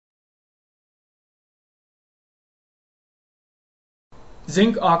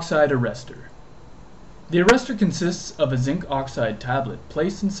Zinc oxide arrestor. The arrestor consists of a zinc oxide tablet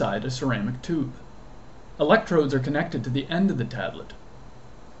placed inside a ceramic tube. Electrodes are connected to the end of the tablet.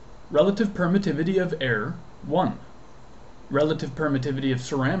 Relative permittivity of air, 1. Relative permittivity of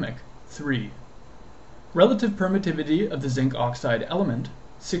ceramic, 3. Relative permittivity of the zinc oxide element,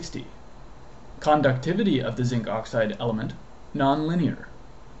 60. Conductivity of the zinc oxide element, nonlinear.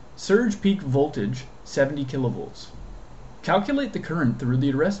 Surge peak voltage, 70 kilovolts. Calculate the current through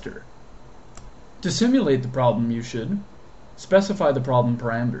the arrestor. To simulate the problem, you should specify the problem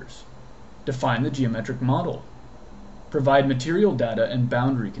parameters, define the geometric model, provide material data and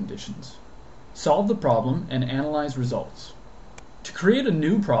boundary conditions, solve the problem and analyze results. To create a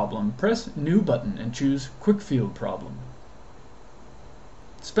new problem, press New button and choose QuickField Problem.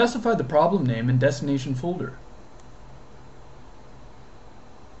 Specify the problem name and destination folder.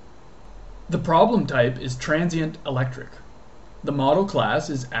 The problem type is Transient Electric. The model class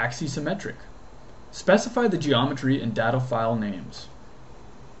is axisymmetric. Specify the geometry and data file names.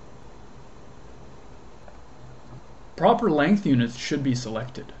 Proper length units should be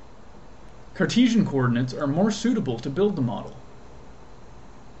selected. Cartesian coordinates are more suitable to build the model.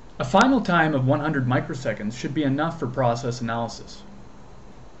 A final time of 100 microseconds should be enough for process analysis.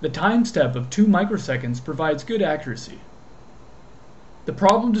 The time step of 2 microseconds provides good accuracy. The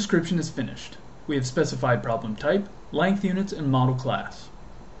problem description is finished. We have specified problem type, length units, and model class.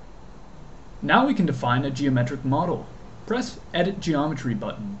 Now we can define a geometric model. Press Edit Geometry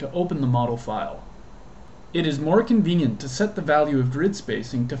button to open the model file. It is more convenient to set the value of grid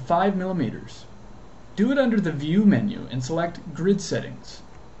spacing to 5 millimeters. Do it under the View menu and select Grid Settings.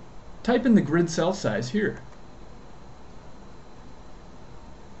 Type in the grid cell size here.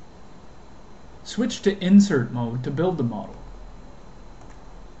 Switch to Insert mode to build the model.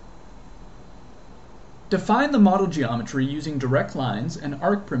 Define the model geometry using direct lines and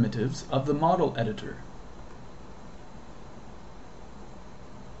arc primitives of the model editor.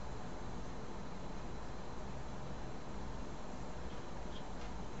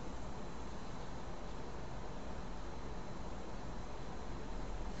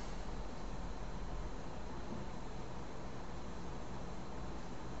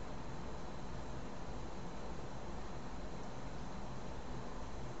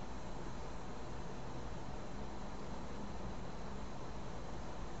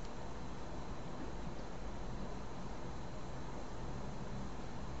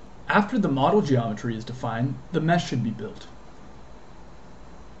 After the model geometry is defined, the mesh should be built.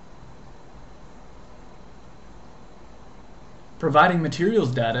 Providing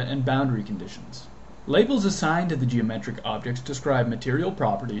materials data and boundary conditions. Labels assigned to the geometric objects describe material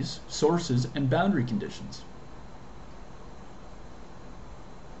properties, sources, and boundary conditions.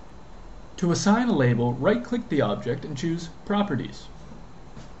 To assign a label, right-click the object and choose Properties.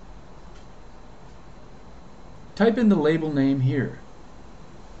 Type in the label name here.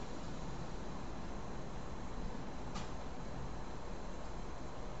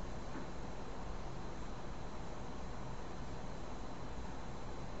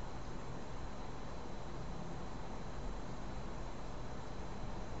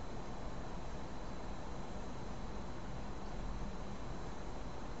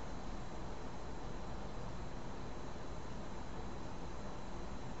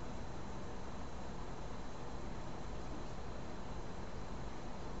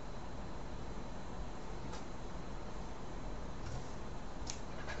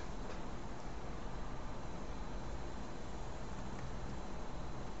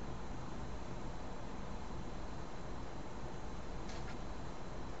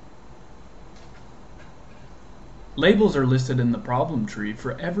 Labels are listed in the problem tree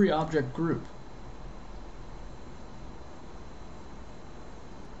for every object group.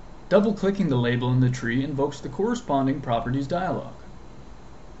 Double-clicking the label in the tree invokes the corresponding properties dialog.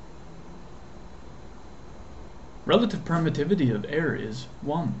 Relative permittivity of air is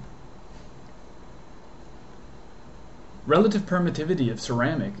 1. Relative permittivity of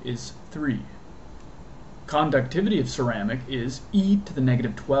ceramic is 3. Conductivity of ceramic is e to the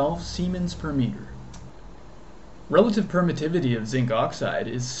negative 12 Siemens per meter. Relative permittivity of zinc oxide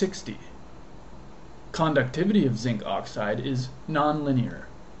is 60. Conductivity of zinc oxide is nonlinear.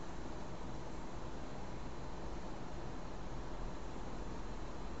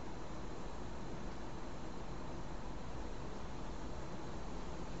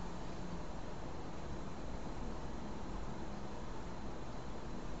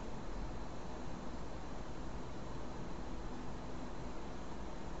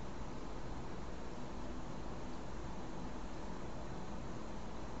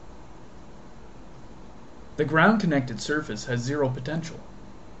 The ground-connected surface has zero potential.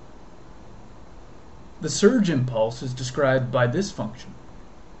 The surge impulse is described by this function.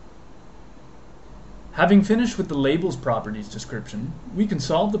 Having finished with the labels properties description, we can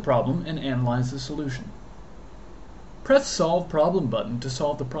solve the problem and analyze the solution. Press Solve Problem button to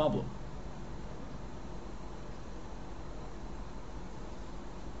solve the problem.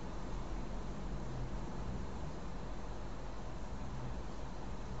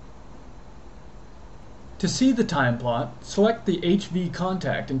 To see the time plot, select the HV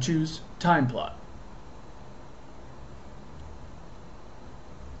contact and choose Time Plot.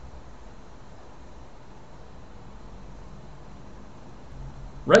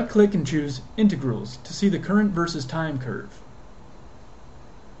 Right-click and choose Integrals to see the current versus time curve.